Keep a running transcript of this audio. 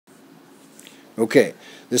Okay,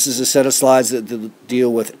 this is a set of slides that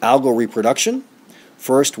deal with algal reproduction.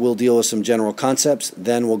 First, we'll deal with some general concepts,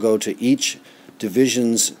 then we'll go to each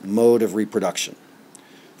division's mode of reproduction.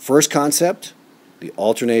 First concept, the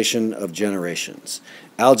alternation of generations.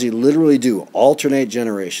 Algae literally do alternate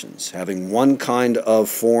generations, having one kind of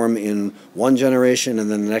form in one generation and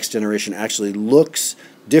then the next generation actually looks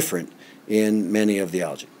different in many of the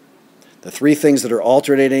algae. The three things that are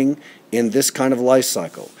alternating in this kind of life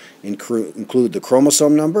cycle include the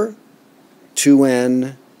chromosome number,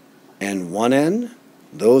 2n and 1n,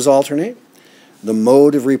 those alternate. The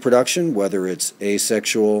mode of reproduction, whether it's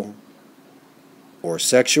asexual or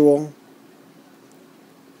sexual,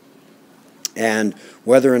 and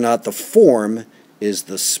whether or not the form is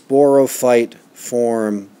the sporophyte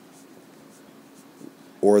form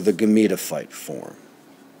or the gametophyte form.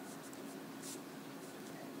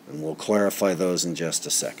 And we'll clarify those in just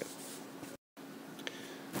a second.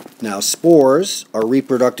 Now, spores are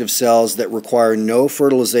reproductive cells that require no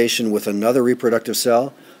fertilization with another reproductive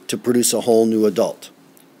cell to produce a whole new adult.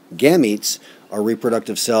 Gametes are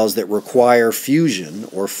reproductive cells that require fusion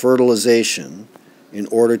or fertilization in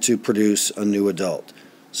order to produce a new adult.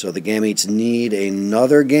 So the gametes need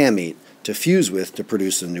another gamete to fuse with to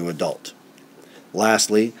produce a new adult.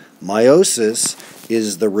 Lastly, meiosis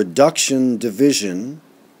is the reduction division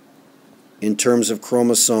in terms of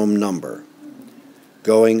chromosome number,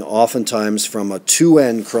 going oftentimes from a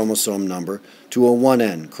 2n chromosome number to a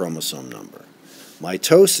 1n chromosome number.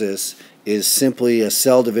 Mitosis is simply a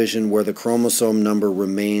cell division where the chromosome number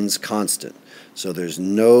remains constant. So there's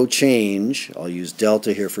no change, I'll use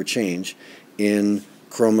delta here for change, in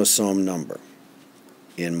chromosome number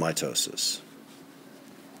in mitosis.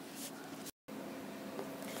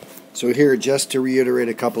 So here, just to reiterate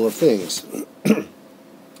a couple of things.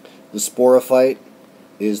 The sporophyte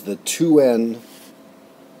is the 2n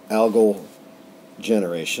algal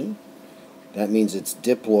generation. That means it's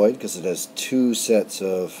diploid because it has two sets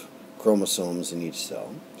of chromosomes in each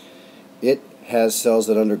cell. It has cells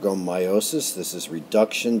that undergo meiosis. This is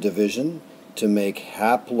reduction division to make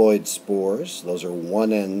haploid spores. Those are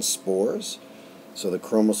 1n spores. So the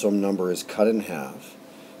chromosome number is cut in half.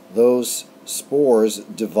 Those spores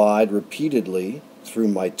divide repeatedly through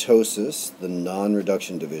mitosis, the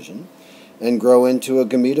non-reduction division, and grow into a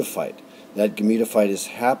gametophyte. That gametophyte is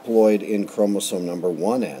haploid in chromosome number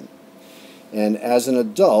 1n. And as an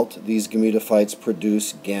adult, these gametophytes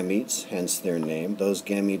produce gametes, hence their name. Those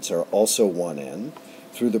gametes are also 1n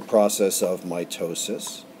through the process of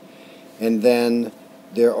mitosis. And then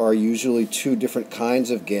there are usually two different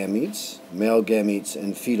kinds of gametes, male gametes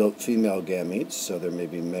and female gametes. So there may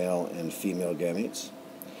be male and female gametes.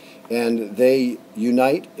 And they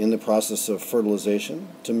unite in the process of fertilization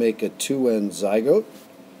to make a 2n zygote.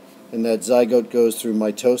 And that zygote goes through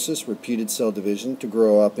mitosis, repeated cell division, to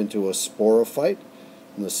grow up into a sporophyte.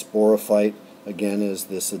 And the sporophyte, again, is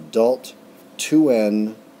this adult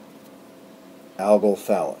 2n algal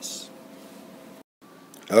phallus.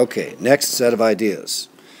 Okay, next set of ideas.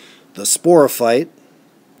 The sporophyte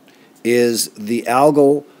is the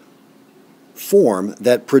algal form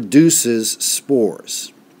that produces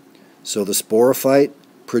spores. So the sporophyte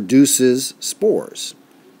produces spores.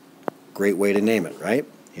 Great way to name it, right?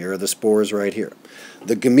 Here are the spores right here.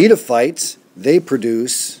 The gametophytes, they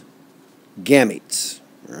produce gametes,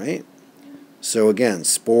 right? So again,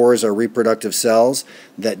 spores are reproductive cells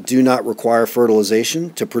that do not require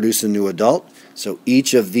fertilization to produce a new adult. So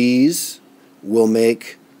each of these will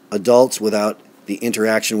make adults without the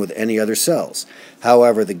interaction with any other cells.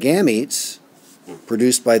 However, the gametes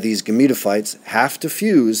produced by these gametophytes have to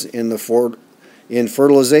fuse in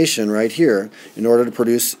fertilization right here in order to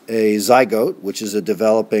produce a zygote, which is a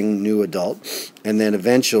developing new adult, and then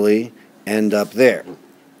eventually end up there.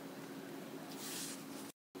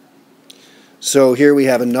 So here we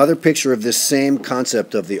have another picture of this same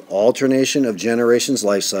concept of the alternation of generations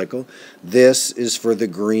life cycle. This is for the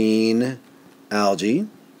green algae.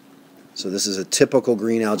 So this is a typical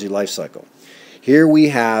green algae life cycle. Here we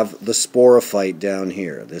have the sporophyte down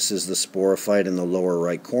here. This is the sporophyte in the lower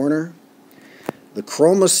right corner. The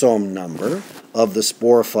chromosome number of the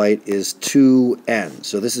sporophyte is 2n.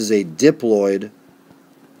 So this is a diploid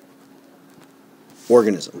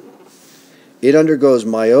organism. It undergoes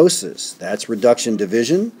meiosis, that's reduction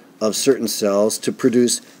division of certain cells to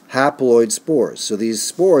produce haploid spores. So these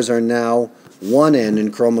spores are now 1n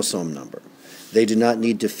in chromosome number. They do not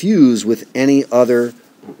need to fuse with any other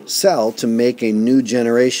cell to make a new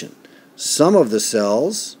generation. Some of the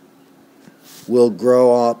cells will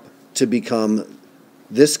grow up to become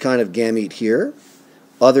this kind of gamete here.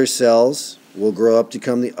 Other cells will grow up to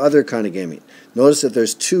become the other kind of gamete. Notice that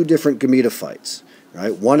there's two different gametophytes,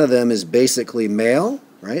 right? One of them is basically male,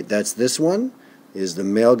 right? That's this one, is the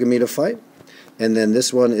male gametophyte, and then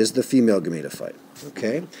this one is the female gametophyte,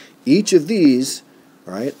 okay? Each of these,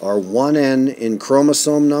 right, are 1N in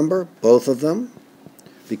chromosome number, both of them,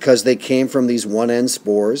 because they came from these 1N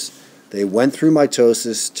spores. They went through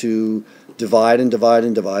mitosis to divide and divide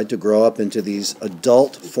and divide to grow up into these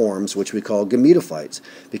adult forms, which we call gametophytes,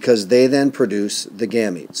 because they then produce the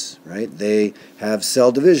gametes, right? They have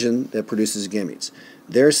cell division that produces gametes.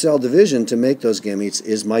 Their cell division to make those gametes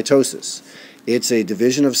is mitosis. It's a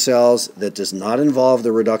division of cells that does not involve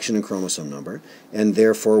the reduction in chromosome number, and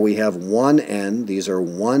therefore we have 1N. These are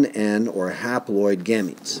 1N or haploid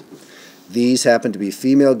gametes. These happen to be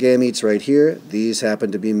female gametes right here. These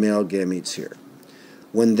happen to be male gametes here.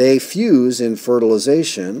 When they fuse in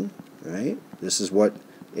fertilization, right, this is what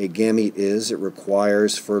a gamete is. It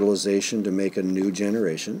requires fertilization to make a new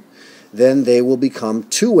generation. Then they will become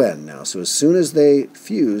 2N now. So as soon as they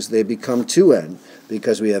fuse, they become 2N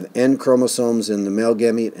because we have N chromosomes in the male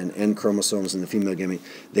gamete and N chromosomes in the female gamete.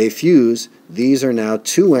 They fuse. These are now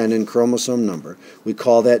 2N in chromosome number. We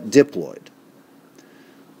call that diploid.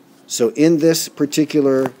 So in this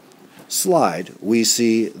particular slide, we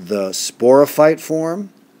see the sporophyte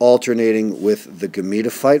form alternating with the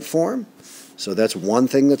gametophyte form. So that's one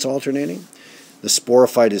thing that's alternating. The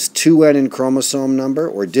sporophyte is 2N in chromosome number,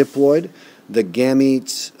 or diploid. The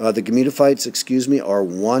gametophytes, are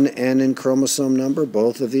 1N in chromosome number,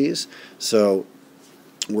 both of these. So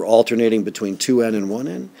we're alternating between 2N and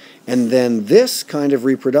 1N. And then this kind of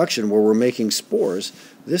reproduction, where we're making spores,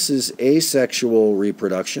 this is asexual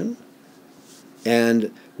reproduction.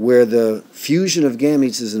 And where the fusion of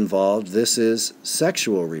gametes is involved, this is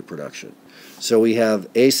sexual reproduction. So we have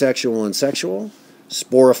asexual and sexual,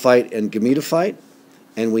 sporophyte and gametophyte,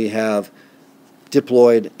 and we have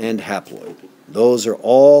diploid and haploid. Those are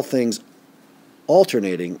all things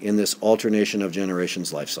alternating in this alternation of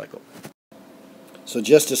generations life cycle. So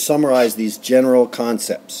just to summarize these general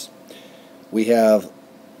concepts, we have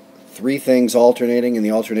three things alternating in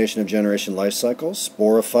the alternation of generation life cycle: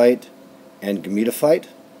 sporophyte and gametophyte,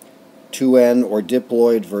 2N or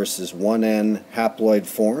diploid versus 1N haploid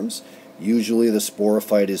forms. Usually the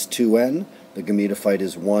sporophyte is 2N, the gametophyte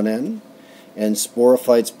is 1N, and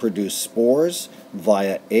sporophytes produce spores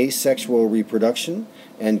via asexual reproduction,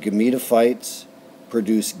 and gametophytes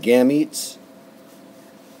produce gametes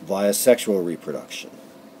via sexual reproduction.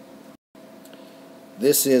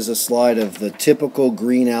 This is a slide of the typical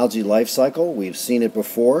green algae life cycle. We've seen it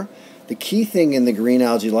before. The key thing in the green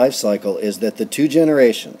algae life cycle is that the two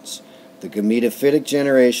generations, the gametophytic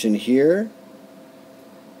generation here,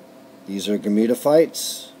 these are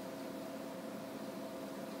gametophytes,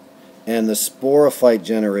 and the sporophyte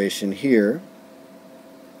generation here,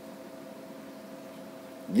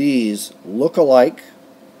 these look alike.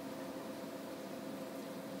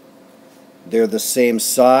 They're the same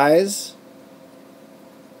size,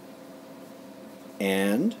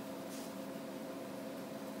 and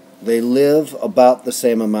they live about the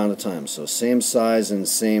same amount of time, so same size and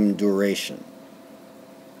same duration.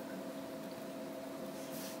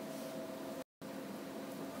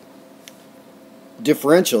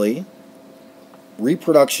 Differentially,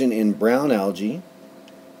 reproduction in brown algae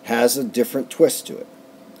has a different twist to it.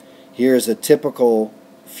 Here's a typical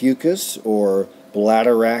fucus or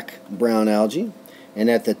bladderwrack brown algae,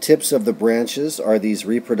 and at the tips of the branches are these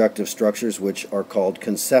reproductive structures which are called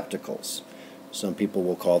conceptacles. Some people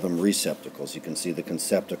will call them receptacles. You can see the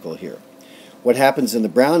conceptacle here. What happens in the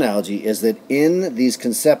brown algae is that in these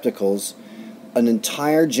conceptacles, an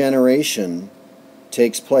entire generation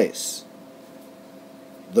takes place.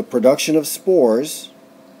 The production of spores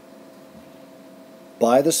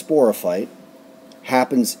by the sporophyte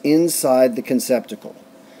happens inside the conceptacle.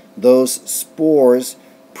 Those spores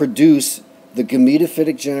produce the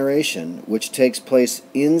gametophytic generation, which takes place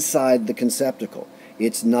inside the conceptacle.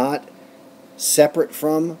 It's not separate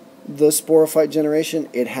from the sporophyte generation.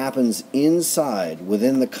 It happens inside,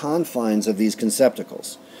 within the confines of these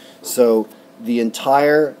conceptacles. So the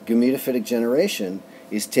entire gametophytic generation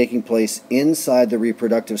is taking place inside the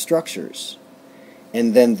reproductive structures.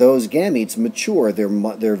 And then those gametes mature.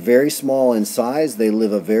 They're very small in size. They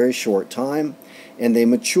live a very short time. And they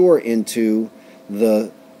mature into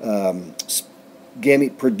the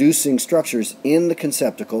gamete-producing structures in the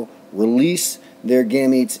conceptacle, release their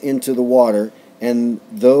gametes into the water, and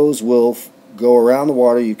those will go around the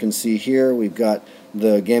water. You can see here we've got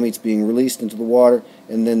the gametes being released into the water,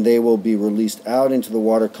 and then they will be released out into the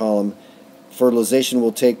water column. Fertilization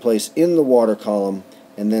will take place in the water column,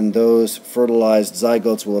 and then those fertilized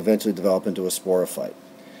zygotes will eventually develop into a sporophyte.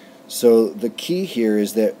 So the key here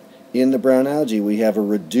is that in the brown algae we have a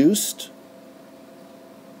reduced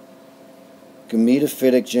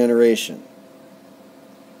gametophytic generation.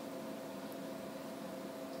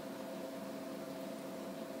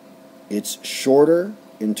 It's shorter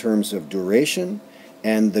in terms of duration,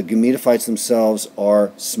 and the gametophytes themselves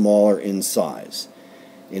are smaller in size.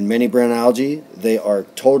 In many brown algae, they are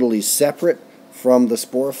totally separate from the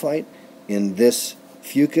sporophyte. In this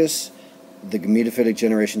fucus, the gametophytic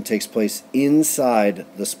generation takes place inside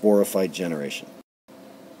the sporophyte generation.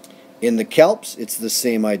 In the kelps, it's the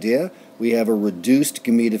same idea. We have a reduced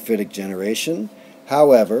gametophytic generation.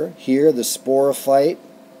 However, here the sporophyte,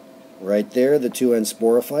 right there, the 2N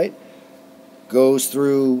sporophyte, goes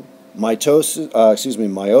through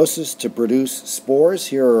meiosis to produce spores.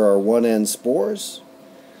 Here are our 1N spores.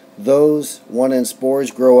 Those 1N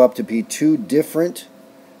spores grow up to be two different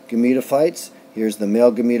gametophytes. Here's the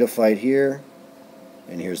male gametophyte here,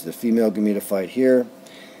 and here's the female gametophyte here.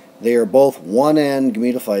 They are both 1N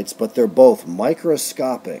gametophytes, but they're both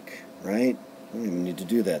microscopic, right? I don't even need to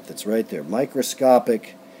do that. That's right there.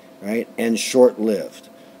 Microscopic, right, and short-lived.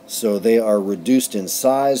 So they are reduced in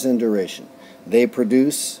size and duration. They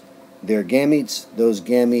produce their gametes. Those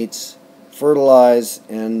gametes fertilize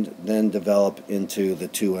and then develop into the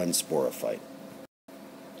 2N sporophyte.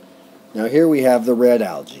 Now here we have the red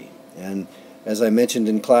algae, and as I mentioned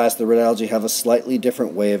in class, the red algae have a slightly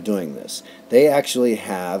different way of doing this. They actually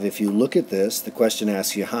have, if you look at this, the question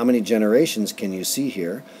asks you how many generations can you see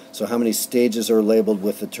here, so how many stages are labeled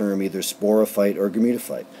with the term either sporophyte or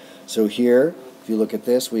gametophyte. So here, if you look at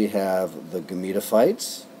this, we have the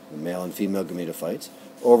gametophytes, the male and female gametophytes.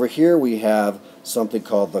 Over here we have something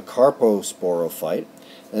called the carposporophyte,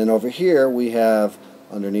 and over here we have,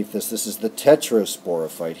 underneath this is the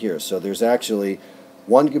tetrasporophyte here. So there's actually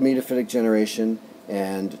one gametophytic generation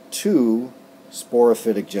and two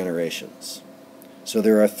sporophytic generations. So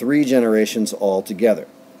there are 3 generations altogether.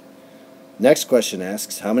 Next question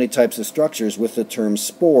asks, how many types of structures with the term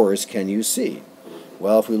spores can you see?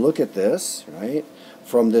 Well, if we look at this, right,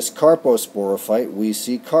 from this carposporophyte we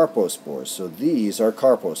see carpospores. So these are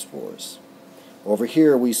carpospores. Over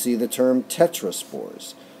here we see the term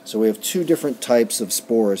tetraspores. So we have 2 different types of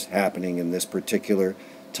spores happening in this particular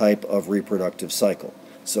type of reproductive cycle.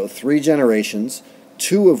 So 3 generations,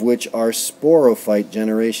 2 of which are sporophyte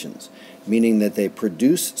generations, meaning that they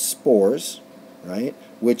produce spores, right,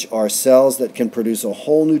 which are cells that can produce a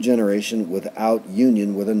whole new generation without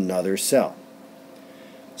union with another cell.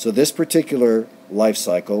 So this particular life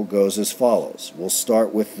cycle goes as follows. We'll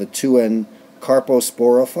start with the 2N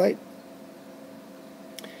carposporophyte.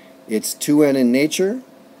 It's 2N in nature.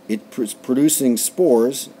 It's producing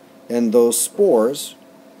spores, and those spores,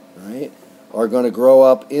 right, are going to grow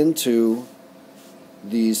up into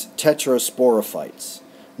these tetrasporophytes.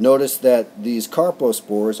 Notice that these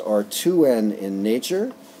carpospores are 2N in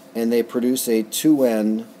nature, and they produce a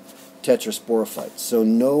 2N tetrasporophyte. So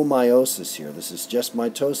no meiosis here. This is just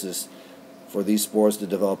mitosis for these spores to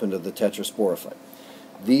develop into the tetrasporophyte.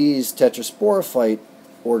 These tetrasporophyte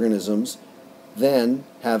organisms then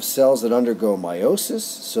have cells that undergo meiosis,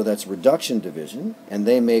 so that's reduction division, and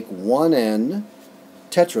they make 1N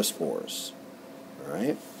tetraspores. All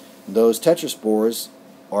right? Those tetraspores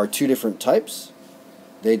are 2 different types.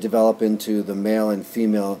 They develop into the male and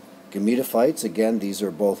female gametophytes. Again, these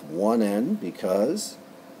are both 1N because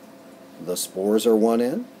the spores are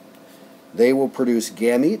 1N. They will produce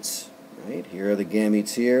gametes. Right? Here are the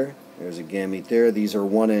gametes here. There's a gamete there. These are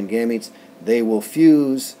 1N gametes. They will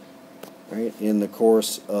fuse, right, in the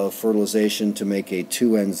course of fertilization to make a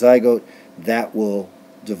 2N zygote. That will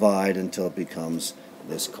divide until it becomes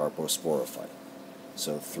this carposporophyte.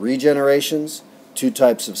 So 3 generations, 2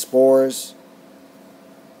 types of spores,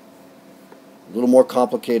 a little more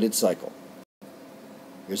complicated cycle.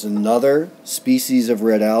 Here's another species of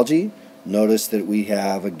red algae. Notice that we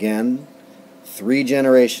have, again, 3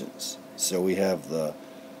 generations. So we have the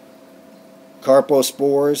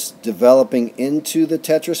carpospores developing into the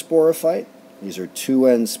tetrasporophyte. These are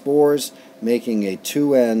 2N spores making a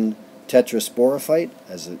 2N tetrasporophyte,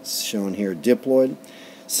 as it's shown here, diploid.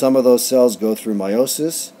 Some of those cells go through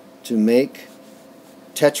meiosis to make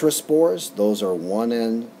tetraspores. Those are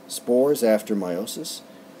 1N spores after meiosis.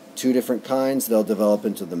 2 different kinds. They'll develop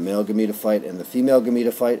into the male gametophyte and the female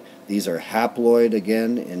gametophyte. These are haploid,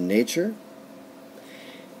 again, in nature.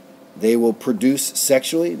 They will produce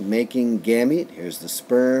sexually, making gamete. Here's the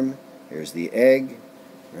sperm. Here's the egg.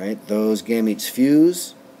 Right? Those gametes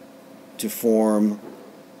fuse to form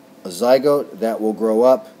a zygote that will grow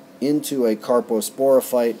up into a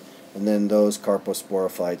carposporophyte, and then those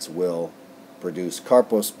carposporophytes will produce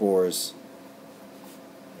carpospores,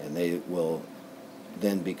 and they will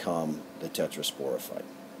then become the tetrasporophyte.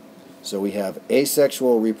 So we have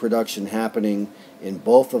asexual reproduction happening in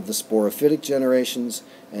both of the sporophytic generations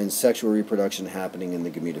and sexual reproduction happening in the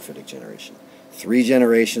gametophytic generation. 3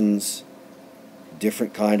 generations,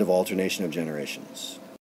 different kind of alternation of generations.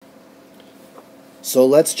 So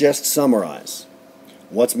let's just summarize.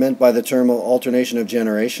 What's meant by the term alternation of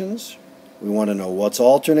generations? We want to know what's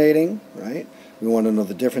alternating, right? We want to know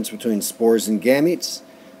the difference between spores and gametes.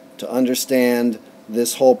 To understand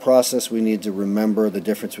this whole process, we need to remember the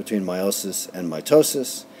difference between meiosis and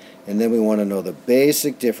mitosis, and then we want to know the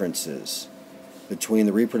basic differences between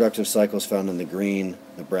the reproductive cycles found in the green,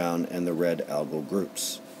 the brown, and the red algal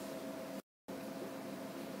groups.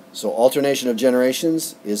 So alternation of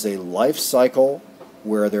generations is a life cycle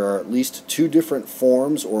where there are at least 2 different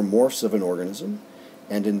forms or morphs of an organism,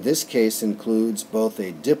 and in this case includes both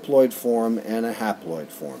a diploid form and a haploid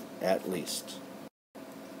form, at least.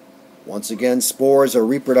 Once again, spores are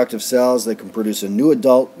reproductive cells that can produce a new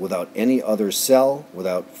adult without any other cell,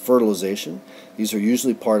 without fertilization. These are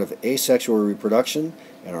usually part of asexual reproduction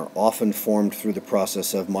and are often formed through the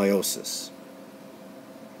process of meiosis.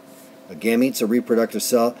 A gamete is a reproductive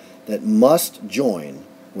cell that must join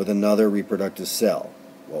with another reproductive cell,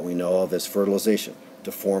 what we know of as fertilization,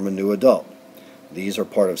 to form a new adult. These are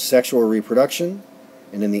part of sexual reproduction,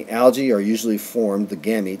 and in the algae are usually formed, the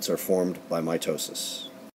gametes are formed by mitosis.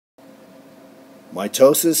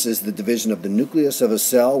 Mitosis is the division of the nucleus of a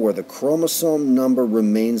cell where the chromosome number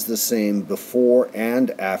remains the same before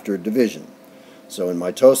and after division. So in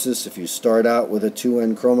mitosis, if you start out with a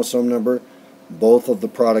 2N chromosome number, both of the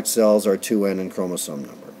product cells are 2N in chromosome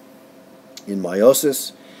number. In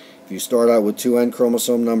meiosis, if you start out with 2N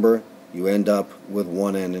chromosome number, you end up with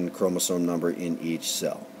 1N in chromosome number in each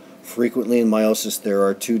cell. Frequently in meiosis, there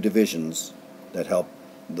are 2 divisions that help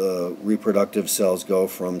the reproductive cells go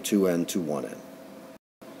from 2N to 1N.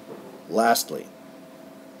 Lastly,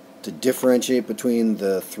 to differentiate between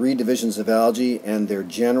the 3 divisions of algae and their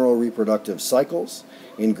general reproductive cycles,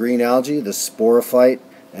 in green algae, the sporophyte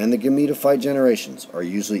and the gametophyte generations are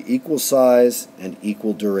usually equal size and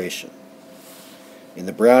equal duration. In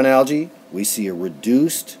the brown algae, we see a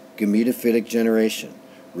reduced gametophytic generation,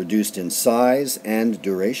 reduced in size and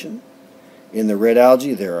duration. In the red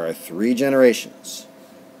algae, there are 3 generations.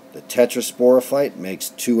 The tetrasporophyte makes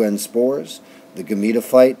 2N spores, the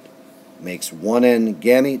gametophyte makes 1N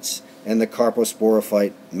gametes, and the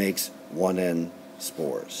carposporophyte makes 1N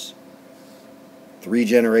spores. 3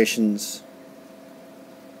 generations,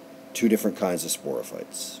 2 different kinds of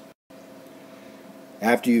sporophytes.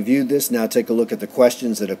 After you viewed this, now take a look at the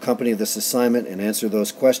questions that accompany this assignment and answer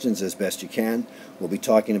those questions as best you can. We'll be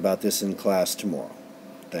talking about this in class tomorrow.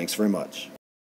 Thanks very much.